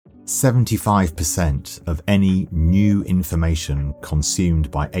75% of any new information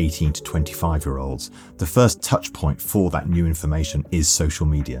consumed by 18 to 25-year-olds, the first touch point for that new information is social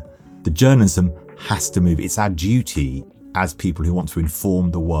media. The journalism has to move. It's our duty as people who want to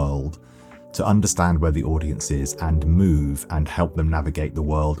inform the world to understand where the audience is and move and help them navigate the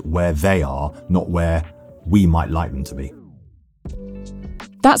world where they are, not where we might like them to be.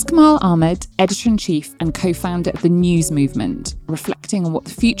 That's Kamal Ahmed, Editor-in-Chief and co-founder of the News Movement, reflecting on what the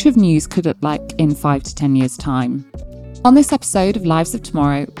future of news could look like in 5 to 10 years' time. On this episode of Lives of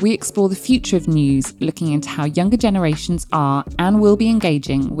Tomorrow, we explore the future of news, looking into how younger generations are and will be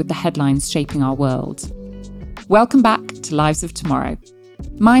engaging with the headlines shaping our world. Welcome back to Lives of Tomorrow.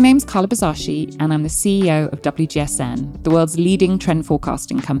 My name's Carla Bazashi and I'm the CEO of WGSN, the world's leading trend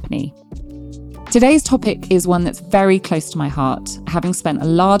forecasting company. Today's topic is one that's very close to my heart, having spent a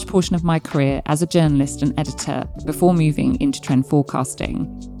large portion of my career as a journalist and editor before moving into trend forecasting.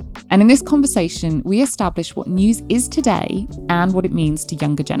 And in this conversation, we establish what news is today and what it means to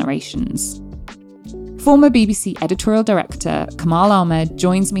younger generations. Former BBC editorial director Kamal Ahmed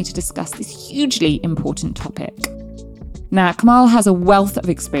joins me to discuss this hugely important topic. Now, Kamal has a wealth of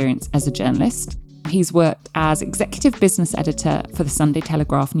experience as a journalist. He's worked as executive business editor for the Sunday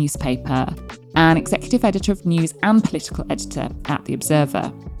Telegraph newspaper and executive editor of news and political editor at The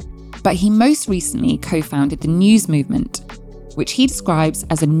Observer. But he most recently co-founded the News Movement, which he describes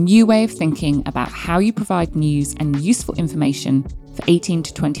as a new way of thinking about how you provide news and useful information for 18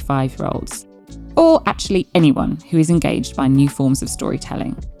 to 25-year-olds, or actually anyone who is engaged by new forms of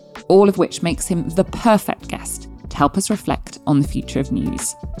storytelling, all of which makes him the perfect guest to help us reflect on the future of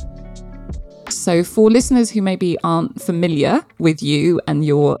news. So for listeners who maybe aren't familiar with you and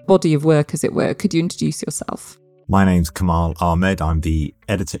your body of work, as it were, could you introduce yourself? My name's Kamal Ahmed. I'm the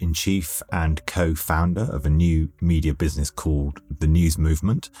editor-in-chief and co-founder of a new media business called The News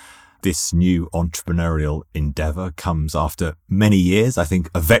Movement. This new entrepreneurial endeavour comes after many years. I think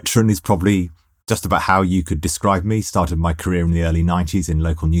a veteran is probably just about how you could describe me. Started my career in the early 90s in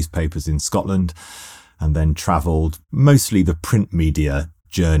local newspapers in Scotland and then travelled mostly the print media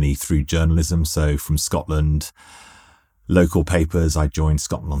journey through journalism. So from Scotland, local papers, I joined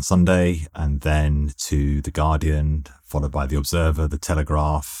Scotland on Sunday and then to The Guardian, followed by The Observer, The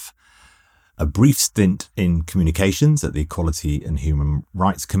Telegraph, a brief stint in communications at the Equality and Human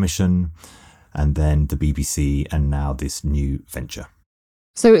Rights Commission, and then the BBC, and now this new venture.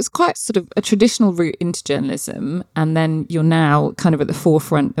 So it's quite sort of a traditional route into journalism, and then you're now kind of at the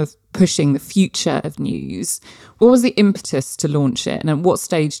forefront of pushing the future of news. What was the impetus to launch it? And at what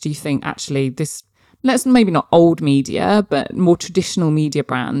stage do you think actually this, let's maybe not old media, but more traditional media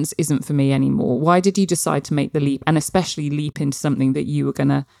brands isn't for me anymore? Why did you decide to make the leap, and especially leap into something that you were going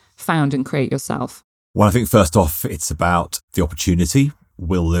to found and create yourself? Well, I think first off, it's about the opportunity.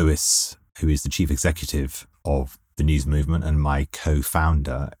 Will Lewis, who is the chief executive of the News Movement and my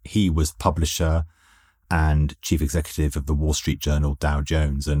co-founder, he was publisher and chief executive of the Wall Street Journal Dow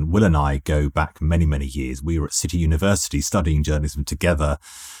Jones. And Will and I go back many, many years. We were at City University studying journalism together.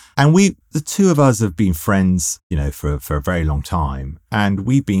 And the two of us have been friends, for a very long time. And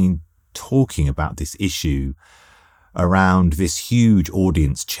we've been talking about this issue around this huge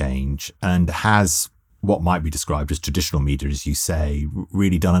audience change, and has what might be described as traditional media, as you say,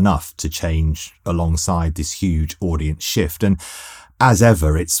 really done enough to change alongside this huge audience shift. And as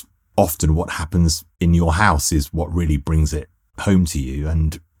ever, it's often what happens in your house is what really brings it home to you.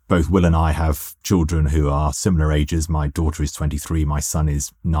 And both Will and I have children who are similar ages. My daughter is 23, my son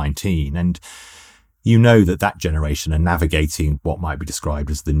is 19. And you know that generation are navigating what might be described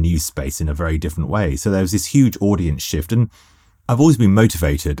as the news space in a very different way. So there was this huge audience shift. And I've always been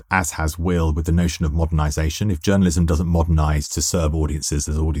motivated, as has Will, with the notion of modernisation. If journalism doesn't modernise to serve audiences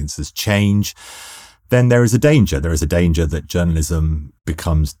as audiences change, then there is a danger. There is a danger that journalism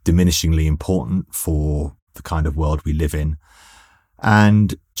becomes diminishingly important for the kind of world we live in.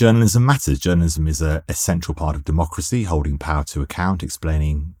 And journalism matters. Journalism is a central part of democracy, holding power to account,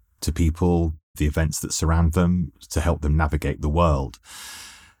 explaining to people the events that surround them to help them navigate the world.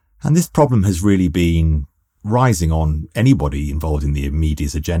 And this problem has really been rising on anybody involved in the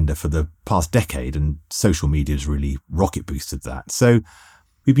media's agenda for the past decade, and social media has really rocket boosted that. So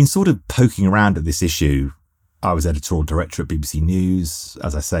we've been sort of poking around at this issue. I was editorial director at BBC News.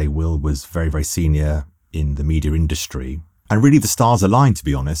 As I say, Will was very, very senior in the media industry. And really the stars aligned, to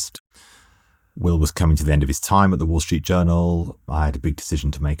be honest. Will was coming to the end of his time at the Wall Street Journal. I had a big decision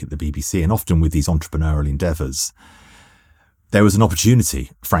to make at the BBC. And often with these entrepreneurial endeavours, there was an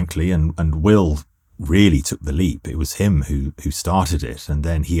opportunity, frankly, and Will really took the leap. It was him who started it. And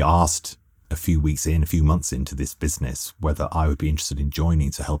then he asked a few weeks in, a few months into this business, whether I would be interested in joining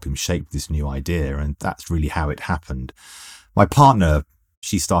to help him shape this new idea. And that's really how it happened. My partner,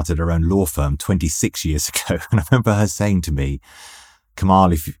 she started her own law firm 26 years ago. And I remember her saying to me,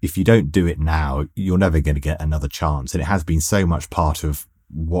 Kamal, if you don't do it now, you're never going to get another chance. And it has been so much part of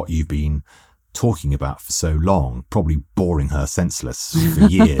what you've been talking about for so long, probably boring her senseless for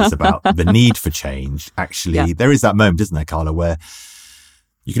years about the need for change. Actually, There is that moment, isn't there, Carla, where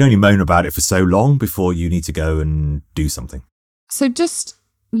you can only moan about it for so long before you need to go and do something. So just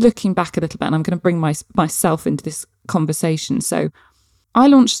looking back a little bit, and I'm going to bring myself into this conversation. So I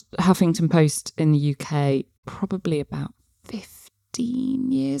launched Huffington Post in the UK probably about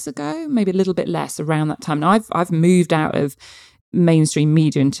 15 years ago, maybe a little bit less around that time. Now I've moved out of mainstream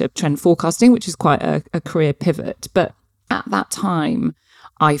media into trend forecasting, which is quite a career pivot. But at that time,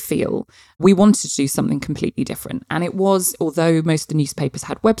 I feel we wanted to do something completely different. And it was, although most of the newspapers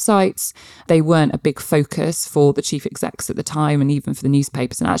had websites, they weren't a big focus for the chief execs at the time and even for the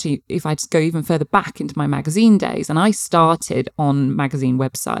newspapers. And actually, if I just go even further back into my magazine days, and I started on magazine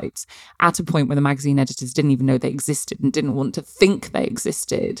websites at a point where the magazine editors didn't even know they existed and didn't want to think they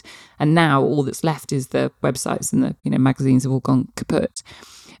existed. And now all that's left is the websites, and the magazines have all gone kaput.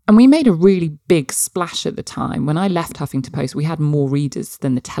 And we made a really big splash at the time. When I left Huffington Post, we had more readers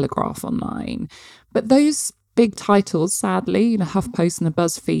than the Telegraph online. But those big titles, sadly, HuffPost and the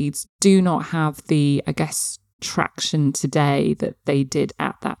BuzzFeeds, do not have the, I guess, traction today that they did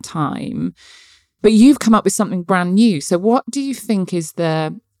at that time. But you've come up with something brand new. So what do you think is it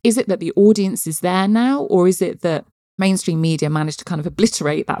that the audience is there now, or is it that mainstream media managed to kind of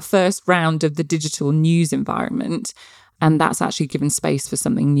obliterate that first round of the digital news environment, and that's actually given space for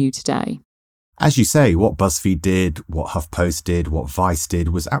something new today? As you say, what BuzzFeed did, what HuffPost did, what Vice did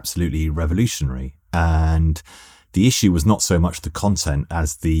was absolutely revolutionary. And the issue was not so much the content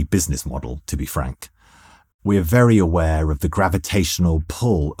as the business model, to be frank. We're very aware of the gravitational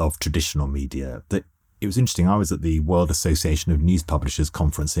pull of traditional media. That it was interesting. I was at the World Association of News Publishers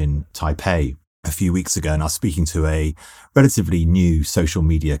conference in Taipei a few weeks ago, and I was speaking to a relatively new social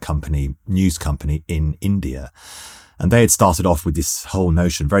media company, news company in India. And they had started off with this whole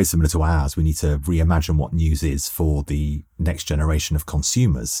notion, very similar to ours. We need to reimagine what news is for the next generation of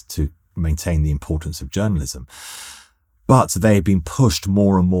consumers to maintain the importance of journalism. But they had been pushed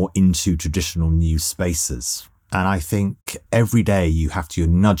more and more into traditional news spaces. And I think every day you have to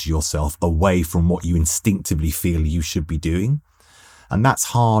nudge yourself away from what you instinctively feel you should be doing. And that's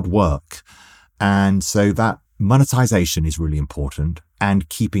hard work. And so that monetization is really important, and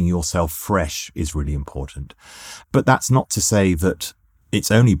keeping yourself fresh is really important. But that's not to say that it's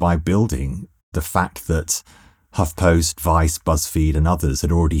only by building the fact that HuffPost, Vice, BuzzFeed and others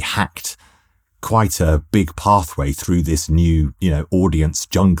had already hacked quite a big pathway through this new, audience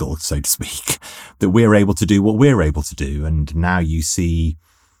jungle, so to speak, that we're able to do what we're able to do. And now you see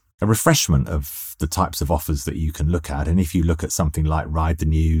a refreshment of the types of offers that you can look at. And if you look at something like Ride the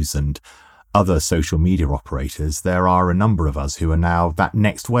News and other social media operators, there are a number of us who are now that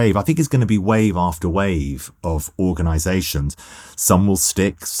next wave. I think it's going to be wave after wave of organizations. Some will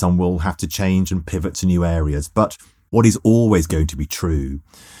stick, some will have to change and pivot to new areas. But what is always going to be true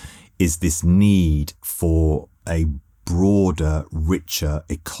is this need for a broader, richer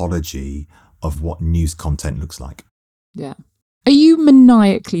ecology of what news content looks like. Yeah. Are you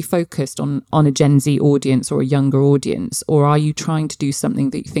maniacally focused on a Gen Z audience or a younger audience, or are you trying to do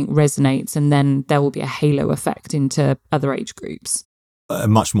something that you think resonates and then there will be a halo effect into other age groups?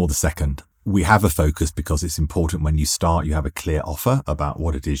 Much more the second. We have a focus because it's important when you start, you have a clear offer about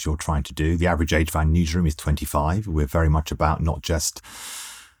what it is you're trying to do. The average age of our newsroom is 25. We're very much about not just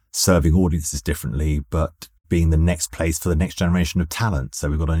serving audiences differently, but being the next place for the next generation of talent. So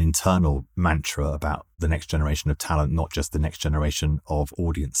we've got an internal mantra about the next generation of talent, not just the next generation of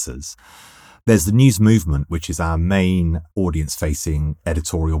audiences. There's the News Movement, which is our main audience-facing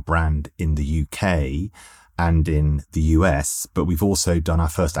editorial brand in the UK and in the US. But we've also done our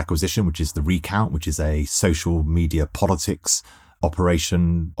first acquisition, which is The Recount, which is a social media politics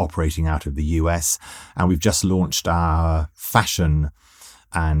operation operating out of the US. And we've just launched our fashion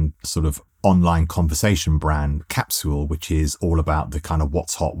and sort of online conversation brand Capsule, which is all about the kind of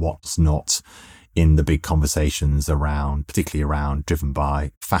what's hot, what's not in the big conversations particularly around driven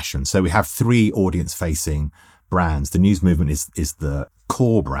by fashion. So we have three audience facing brands. The News Movement is the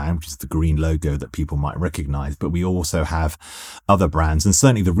core brand, which is the green logo that people might recognize, but we also have other brands. And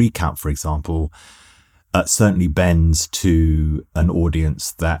certainly The Recount, for example, certainly bends to an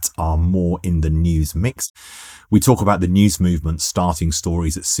audience that are more in the news mix. We talk about the news movement starting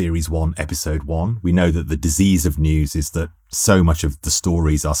stories at Series 1, Episode 1. We know that the disease of news is that so much of the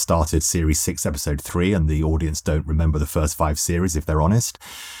stories are started Series 6, Episode 3, and the audience don't remember the first 5 series, if they're honest.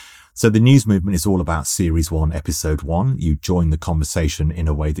 So the news movement is all about Series 1, Episode 1. You join the conversation in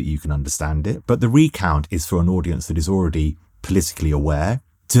a way that you can understand it. But the recount is for an audience that is already politically aware,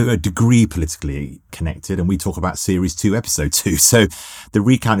 to a degree politically connected, and we talk about Series 2, Episode 2. So the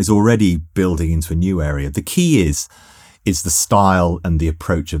recount is already building into a new area. The key is the style and the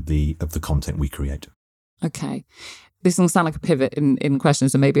approach of the content we create. Okay. This will sound like a pivot in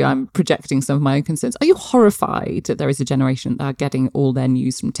questions, and maybe I'm projecting some of my own concerns. Are you horrified that there is a generation that are getting all their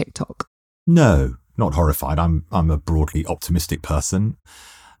news from TikTok? No, not horrified. I'm a broadly optimistic person.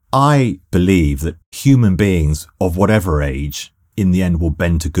 I believe that human beings of whatever age in the end will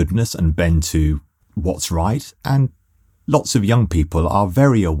bend to goodness and bend to what's right. And lots of young people are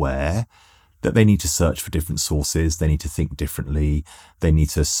very aware that they need to search for different sources. They need to think differently. They need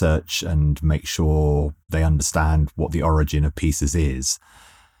to search and make sure they understand what the origin of pieces is.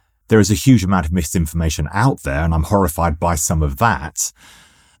 There is a huge amount of misinformation out there, and I'm horrified by some of that.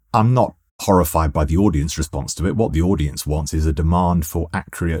 I'm not horrified by the audience response to it. What the audience wants is a demand for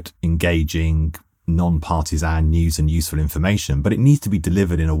accurate, engaging, non-partisan news and useful information, but it needs to be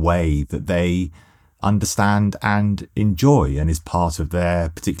delivered in a way that they understand and enjoy and is part of their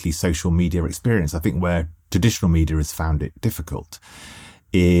particularly social media experience. I think where traditional media has found it difficult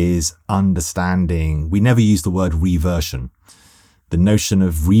is understanding. We never use the word reversion. The notion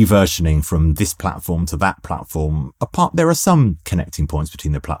of reversioning from this platform to that platform, there are some connecting points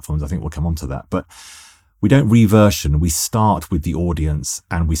between the platforms. I think we'll come on to that, but we don't reversion. We start with the audience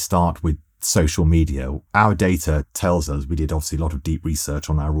and we start with social media. Our data tells us, we did obviously a lot of deep research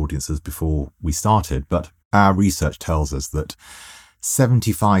on our audiences before we started, but our research tells us that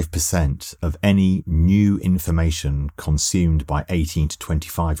 75% of any new information consumed by 18 to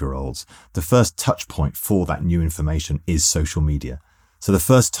 25-year-olds, the first touch point for that new information is social media. So the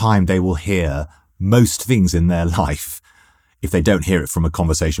first time they will hear most things in their life, if they don't hear it from a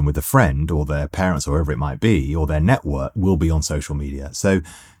conversation with a friend or their parents or whoever it might be, or their network, will be on social media. So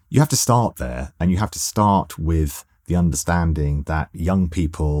you have to start there, and you have to start with the understanding that young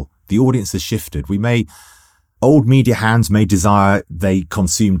people, the audience has shifted. Old media hands may desire they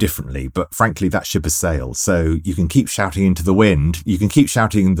consume differently, but frankly, that ship has sailed. So you can keep shouting into the wind. You can keep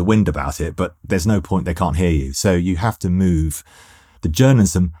shouting in the wind about it, but there's no point, they can't hear you. So you have to move. The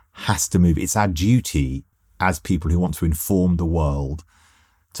journalism has to move. It's our duty as people who want to inform the world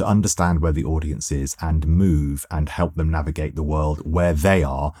to understand where the audience is and move and help them navigate the world where they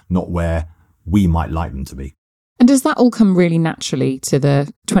are, not where we might like them to be. And does that all come really naturally to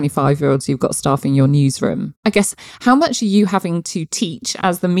the 25-year-olds you've got staffing your newsroom? I guess, how much are you having to teach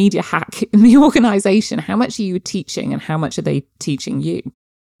as the media hack in the organisation? How much are you teaching and how much are they teaching you?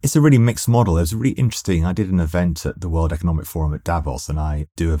 It's a really mixed model. It was really interesting. I did an event at the World Economic Forum at Davos, and I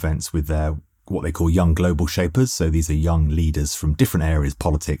do events with what they call young global shapers. So these are young leaders from different areas,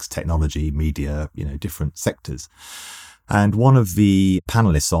 politics, technology, media, different sectors. And one of the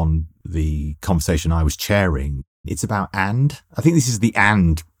panelists on the conversation I was chairing, it's about I think this is the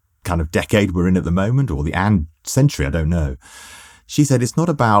kind of decade we're in at the moment, or the century, I don't know. She said, it's not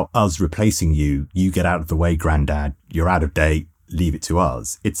about us replacing you. You get out of the way, granddad. You're out of date. Leave it to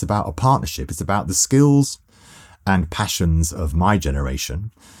us. It's about a partnership. It's about the skills and passions of my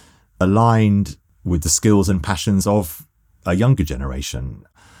generation aligned with the skills and passions of a younger generation.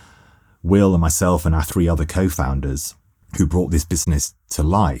 Will and myself and our 3 other co-founders who brought this business to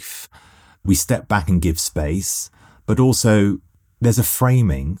life, we step back and give space, but also there's a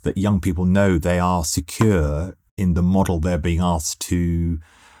framing that young people know they are secure in the model they're being asked to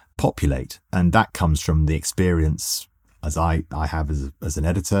populate. And that comes from the experience as I have as an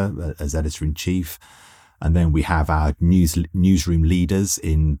editor, as editor-in-chief. And then we have our newsroom leaders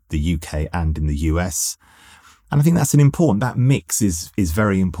in the UK and in the US. And I think that's that mix is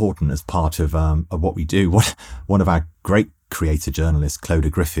very important as part of what we do. One of our great creator journalists,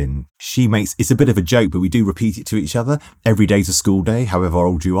 Clodagh Griffin, it's a bit of a joke, but we do repeat it to each other. Every day's a school day, however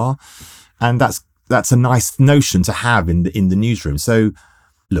old you are. And that's a nice notion to have in the newsroom. So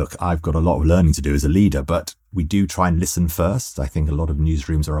look, I've got a lot of learning to do as a leader, but we do try and listen first. I think a lot of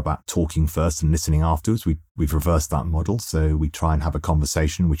newsrooms are about talking first and listening afterwards. We've reversed that model. So we try and have a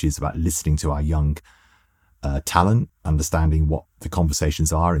conversation which is about listening to our young talent, understanding what the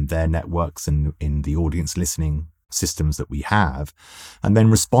conversations are in their networks and in the audience listening systems that we have, and then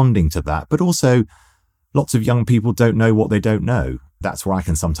responding to that. But also, lots of young people don't know what they don't know. that's where I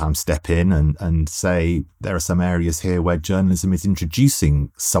can sometimes step in and say there are some areas here where journalism is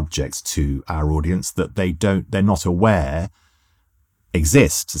introducing subjects to our audience that they're not aware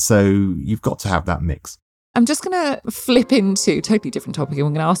exist. So you've got to have that mix. I'm just going to flip into a totally different topic, and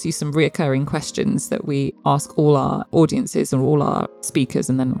we're going to ask you some reoccurring questions that we ask all our audiences or all our speakers,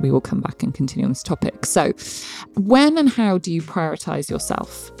 and then we will come back and continue on this topic. So when and how do you prioritise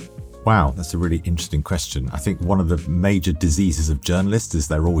yourself? Wow, that's a really interesting question. I think one of the major diseases of journalists is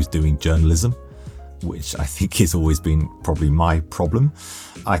they're always doing journalism, which I think has always been probably my problem.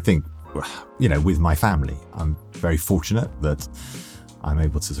 I think, with my family, I'm very fortunate that I'm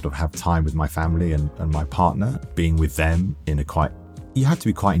able to sort of have time with my family and my partner, being with them you have to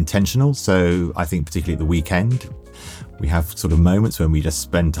be quite intentional. So I think particularly at the weekend, we have sort of moments when we just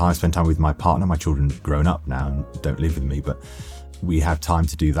spend time with my partner. My children have grown up now and don't live with me, but we have time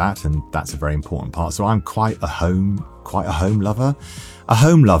to do that, and that's a very important part. So I'm quite a home lover,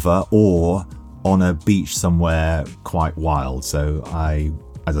 or on a beach somewhere quite wild. So I,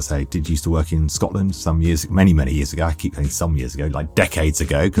 as I say, used to work in Scotland many years ago. I keep saying some years ago, like decades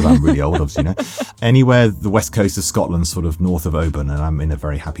ago, because I'm really old, obviously, Anywhere the west coast of Scotland, sort of north of Oban, and I'm in a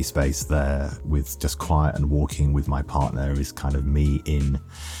very happy space there with just quiet, and walking with my partner is kind of me in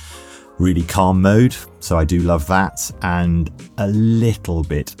really calm mode. So I do love that, and a little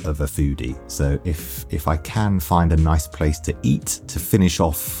bit of a foodie. So if I can find a nice place to eat to finish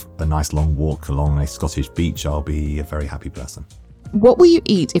off a nice long walk along a Scottish beach, I'll be a very happy person. What will you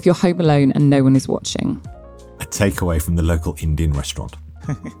eat if you're home alone and no one is watching? A takeaway from the local Indian restaurant.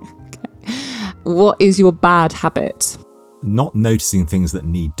 Okay. What is your bad habit? Not noticing things that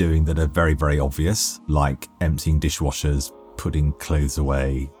need doing that are very, very obvious, like emptying dishwashers, putting clothes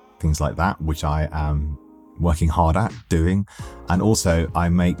away, things like that, which I am working hard at doing. And also I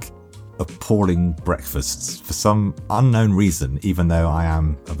make appalling breakfasts for some unknown reason. Even though I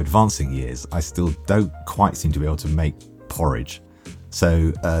am of advancing years, I still don't quite seem to be able to make porridge.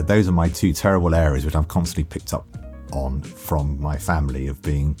 So those are my two terrible areas which I've constantly picked up on from my family of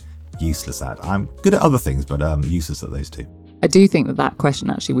being useless at. I'm good at other things, but useless at those two. I do think that question,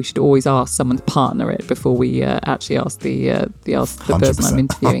 actually, we should always ask someone to partner it before we actually ask the person I'm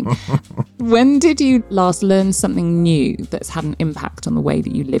interviewing. When did you last learn something new that's had an impact on the way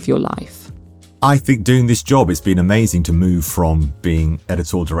that you live your life? I think doing this job, it's been amazing to move from being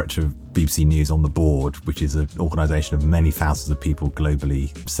editorial director of BBC News on the board, which is an organisation of many thousands of people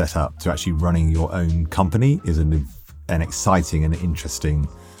globally set up, to actually running your own company is an exciting and interesting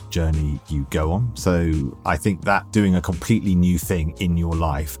journey you go on. So I think that doing a completely new thing in your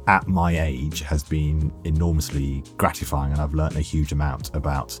life at my age has been enormously gratifying, and I've learned a huge amount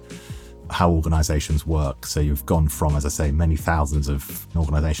about how organizations work. So you've gone from, as I say, an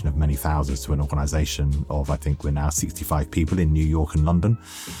organization of many thousands to an organization of, I think we're now 65 people in New York and London.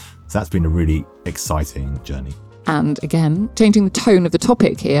 So that's been a really exciting journey. And again, changing the tone of the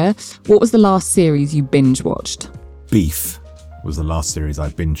topic here, what was the last series you binge watched? Beef was the last series I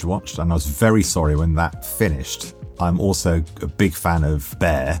binge watched, and I was very sorry when that finished. I'm also a big fan of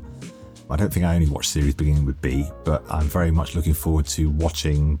Bear. I don't think I only watched series beginning with B, but I'm very much looking forward to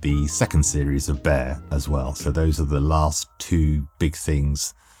watching the second series of Bear as well. So those are the last two big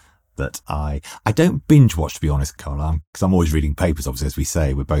things that I don't binge watch, to be honest, Carla, because I'm always reading papers. Obviously, as we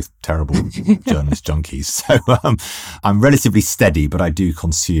say, we're both terrible journalist junkies. So I'm relatively steady, but I do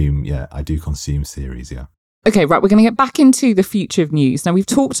consume series, yeah. Okay, right, we're going to get back into the future of news. Now, we've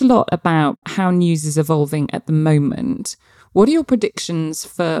talked a lot about how news is evolving at the moment. What are your predictions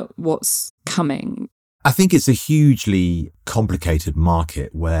for what's coming? I think it's a hugely complicated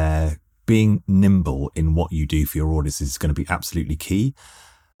market where being nimble in what you do for your audience is going to be absolutely key.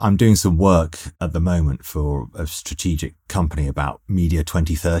 I'm doing some work at the moment for a strategic company about Media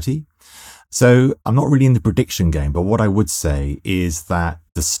 2030. So I'm not really in the prediction game, but what I would say is that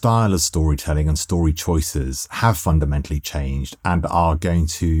the style of storytelling and story choices have fundamentally changed and are going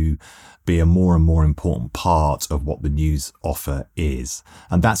to be a more and more important part of what the news offer is.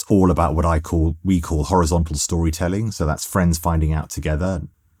 And that's all about what we call horizontal storytelling. So that's friends finding out together,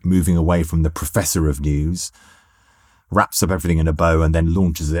 moving away from the professor of news, wraps up everything in a bow and then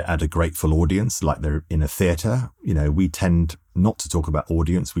launches it at a grateful audience like they're in a theatre. We tend not to talk about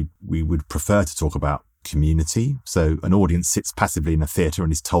audience. We would prefer to talk about community. So an audience sits passively in a theatre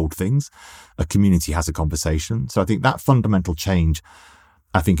and is told things. A community has a conversation. So I think that fundamental change,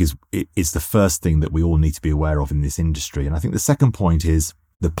 I think, is the first thing that we all need to be aware of in this industry. And I think the second point is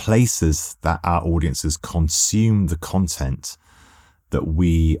the places that our audiences consume the content that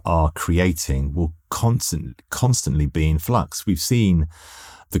we are creating will constantly be in flux. We've seen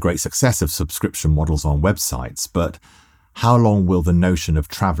the great success of subscription models on websites, but How long will the notion of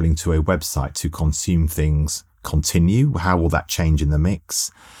traveling to a website to consume things continue? How will that change in the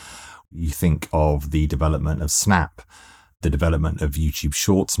mix? You think of the development of Snap, the development of YouTube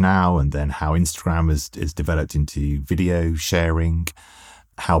Shorts now, and then how Instagram has developed into video sharing,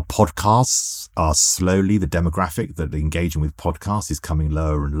 how podcasts are slowly, the demographic that engaging with podcasts is coming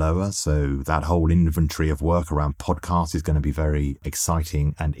lower and lower. So that whole inventory of work around podcasts is going to be very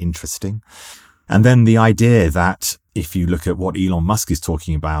exciting and interesting. And then the idea that if you look at what Elon Musk is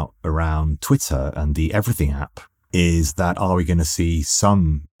talking about around Twitter and the Everything app, is that are we going to see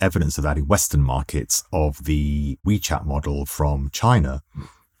some evidence of that in Western markets of the WeChat model from China,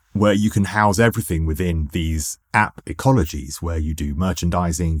 where you can house everything within these app ecologies, where you do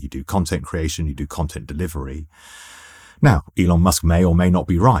merchandising, you do content creation, you do content delivery. Now, Elon Musk may or may not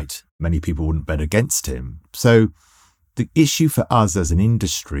be right. Many people wouldn't bet against him. So the issue for us as an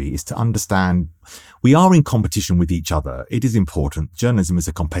industry is to understand we are in competition with each other. It is important. Journalism is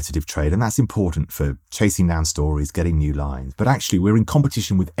a competitive trade, and that's important for chasing down stories, getting new lines. But actually, we're in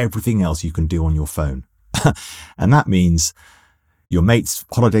competition with everything else you can do on your phone. And that means your mates'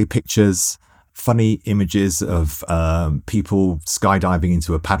 holiday pictures, funny images of people skydiving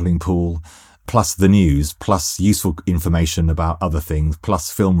into a paddling pool, plus the news, plus useful information about other things, plus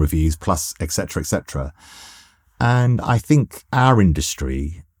film reviews, plus etc., etc. And I think our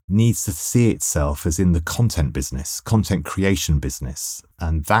industry needs to see itself as in the content business, content creation business.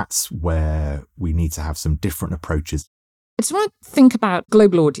 And that's where we need to have some different approaches. I just want to think about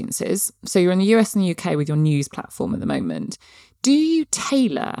global audiences. So you're in the US and the UK with your news platform at the moment. Do you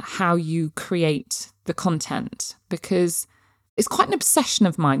tailor how you create the content? Because it's quite an obsession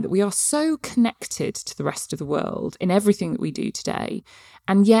of mine that we are so connected to the rest of the world in everything that we do today.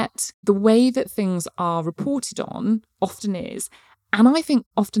 And yet the way that things are reported on often is, and I think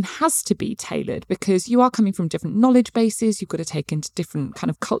often has to be tailored, because you are coming from different knowledge bases, you've got to take into different kind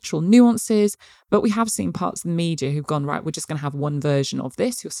of cultural nuances. But we have seen parts of the media who've gone, right, we're just going to have one version of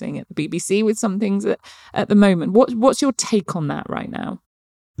this. You're seeing it at the BBC with some things at the moment. What's your take on that right now?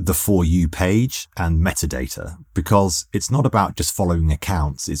 The For You page and metadata, because it's not about just following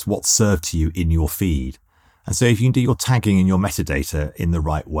accounts, it's what's served to you in your feed. And so if you can do your tagging and your metadata in the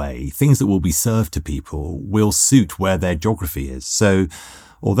right way, things that will be served to people will suit where their geography is. So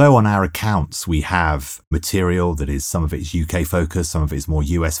although on our accounts we have material that is, some of it is UK focused, some of it is more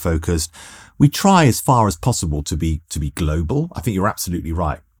US focused, we try as far as possible to be global. I think you're absolutely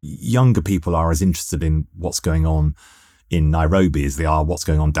right. Younger people are as interested in what's going on in Nairobi as they are what's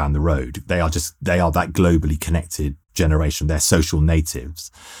going on down the road. They are that globally connected generation. They're social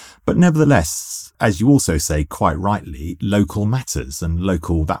natives. But nevertheless, as you also say quite rightly, local matters, and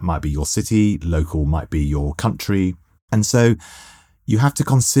local, that might be your city, local might be your country. And so you have to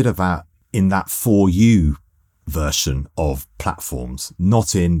consider that in that For You version of platforms,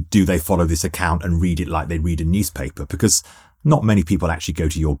 not in do they follow this account and read it like they read a newspaper, because not many people actually go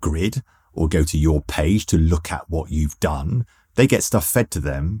to your grid or go to your page to look at what you've done. They get stuff fed to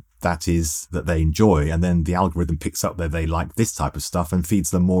them that they enjoy, and then the algorithm picks up that they like this type of stuff and feeds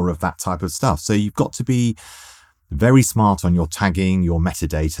them more of that type of stuff. So you've got to be very smart on your tagging, your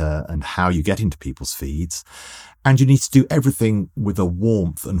metadata, and how you get into people's feeds. And you need to do everything with a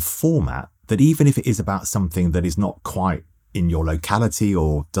warmth and format that even if it is about something that is not quite in your locality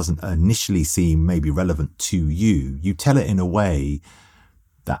or doesn't initially seem maybe relevant to you, you tell it in a way,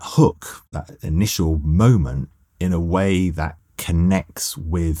 that hook, that initial moment, in a way that connects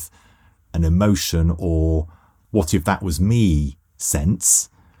with an emotion or what if that was me sense,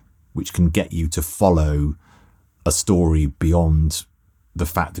 which can get you to follow a story beyond the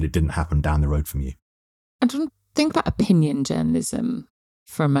fact that it didn't happen down the road from you. And think about opinion journalism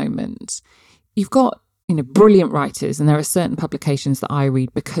for a moment. You've got, brilliant writers, and there are certain publications that I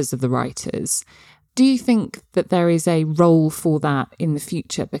read because of the writers. Do you think that there is a role for that in the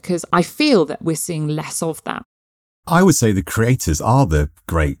future? Because I feel that we're seeing less of that. I would say the creators are the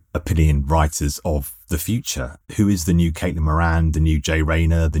great opinion writers of the future. Who is the new Caitlin Moran, the new Jay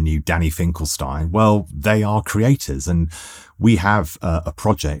Rayner, the new Danny Finkelstein? Well, they are creators. And we have a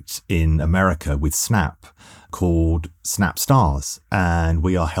project in America with Snap called Snap Stars. And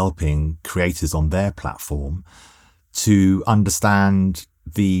we are helping creators on their platform to understand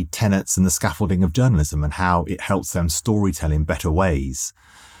the tenets and the scaffolding of journalism and how it helps them storytell in better ways.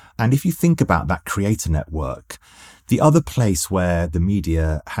 And if you think about that creator network, the other place where the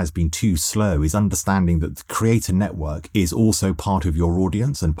media has been too slow is understanding that the creator network is also part of your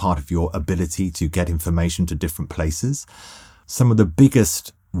audience and part of your ability to get information to different places. Some of the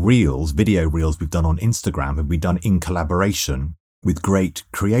biggest video reels we've done on Instagram have been done in collaboration with great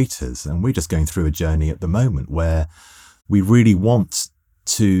creators. And we're just going through a journey at the moment where we really want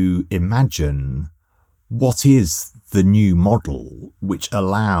to imagine what is the new model which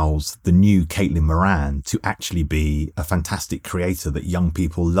allows the new Caitlin Moran to actually be a fantastic creator that young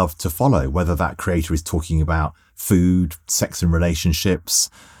people love to follow, whether that creator is talking about food, sex and relationships,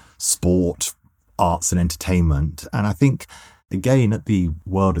 sport, arts and entertainment. And I think, again, at the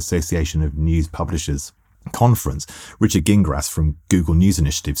World Association of News Publishers conference, Richard Gingras from Google News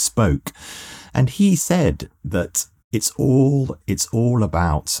Initiative spoke, and he said that it's all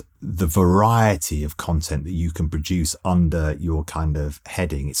about the variety of content that you can produce under your kind of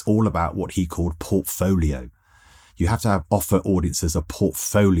heading. It's all about what he called portfolio. You have to offer audiences a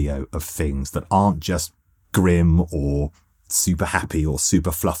portfolio of things that aren't just grim or super happy or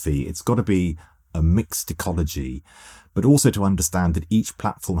super fluffy. It's got to be a mixed ecology, but also to understand that each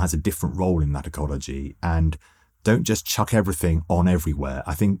platform has a different role in that ecology, and don't just chuck everything on everywhere.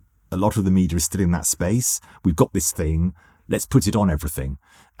 I think a lot of the media is still in that space. We've got this thing, let's put it on everything.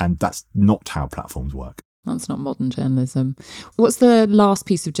 And that's not how platforms work. That's not modern journalism. What's the last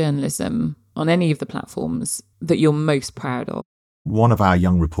piece of journalism on any of the platforms that you're most proud of? One of our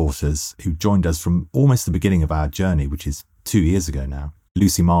young reporters who joined us from almost the beginning of our journey, which is 2 years ago now,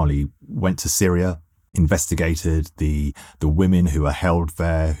 Lucy Marley, went to Syria, investigated the women who are held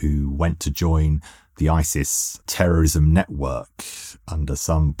there, who went to join the ISIS terrorism network under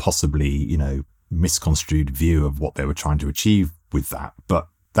some possibly, misconstrued view of what they were trying to achieve with that. But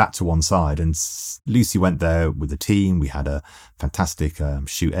that to one side. And Lucy went there with a team. We had a fantastic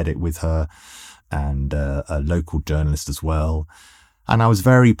shoot edit with her and a local journalist as well. And I was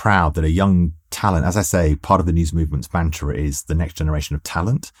very proud that a young talent, as I say, part of the news movement's mantra is the next generation of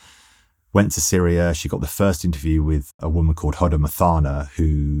talent, went to Syria. She got the first interview with a woman called Hoda Mathana,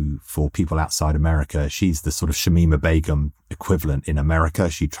 who, for people outside America, she's the sort of Shamima Begum equivalent in America.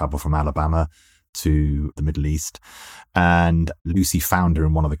 She traveled from Alabama to the Middle East. And Lucy found her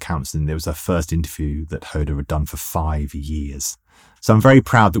in one of the camps, and it was her first interview that Hoda had done for 5 years. So I'm very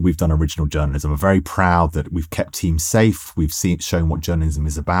proud that we've done original journalism. I'm very proud that we've kept teams safe. We've shown what journalism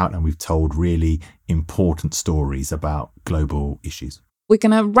is about, and we've told really important stories about global issues. We're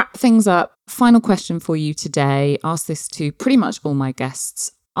going to wrap things up. Final question for you today. Ask this to pretty much all my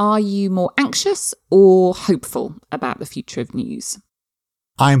guests. Are you more anxious or hopeful about the future of news?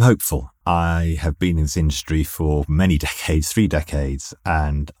 I'm hopeful. I have been in this industry for many decades, 3 decades,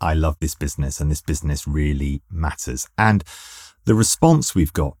 and I love this business, and this business really matters. And the response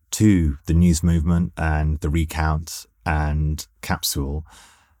we've got to the news movement and the recount and capsule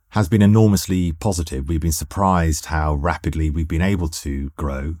has been enormously positive. We've been surprised how rapidly we've been able to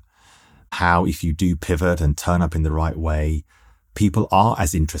grow, how if you do pivot and turn up in the right way, people are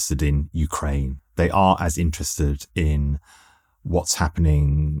as interested in Ukraine. They are as interested in what's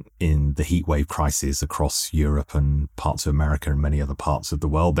happening in the heatwave crisis across Europe and parts of America and many other parts of the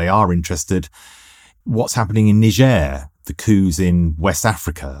world. They are interested what's happening in Niger, the coups in West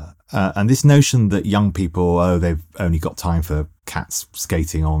Africa. And this notion that young people, they've only got time for cats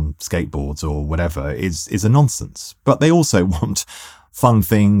skating on skateboards or whatever is a nonsense. But they also want fun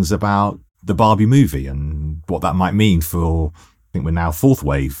things about the Barbie movie and what that might mean for, I think we're now 4th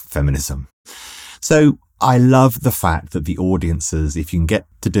wave feminism. So I love the fact that the audiences, if you can get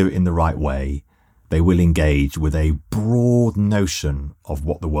to do it in the right way, they will engage with a broad notion of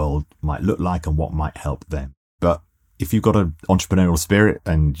what the world might look like and what might help them. But if you've got an entrepreneurial spirit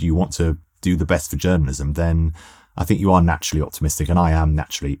and you want to do the best for journalism, then I think you are naturally optimistic, and I am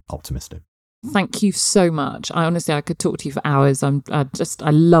naturally optimistic. Thank you so much. I could talk to you for hours.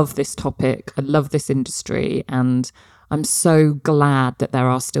 I love this topic. I love this industry, and I'm so glad that there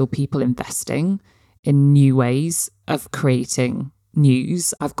are still people investing in new ways of creating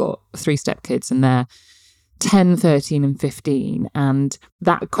news. I've got 3 stepkids and they're 10, 13 and 15. And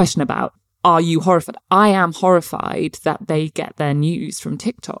that question about, are you horrified? I am horrified that they get their news from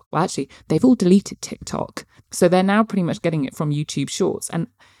TikTok. Well, actually, they've all deleted TikTok. So they're now pretty much getting it from YouTube Shorts. And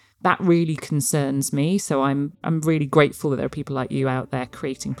that really concerns me. So I'm really grateful that there are people like you out there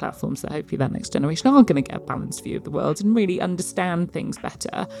creating platforms that hopefully that next generation are going to get a balanced view of the world and really understand things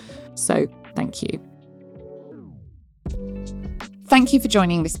better. So thank you. Thank you for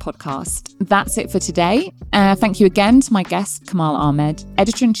joining this podcast. That's it for today. Thank you again to my guest, Kamal Ahmed,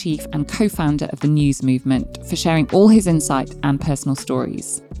 Editor-in-Chief and co-founder of the News Movement, for sharing all his insight and personal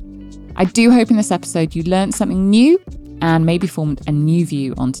stories. I do hope in this episode you learned something new and maybe formed a new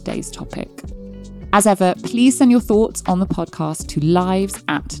view on today's topic. As ever, please send your thoughts on the podcast to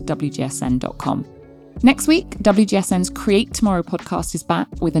lives@wgsn.com. Next week, WGSN's Create Tomorrow podcast is back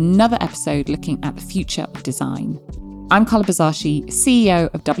with another episode looking at the future of design. I'm Carla Bazzashi, CEO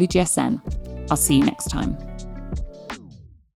of WGSN. I'll see you next time.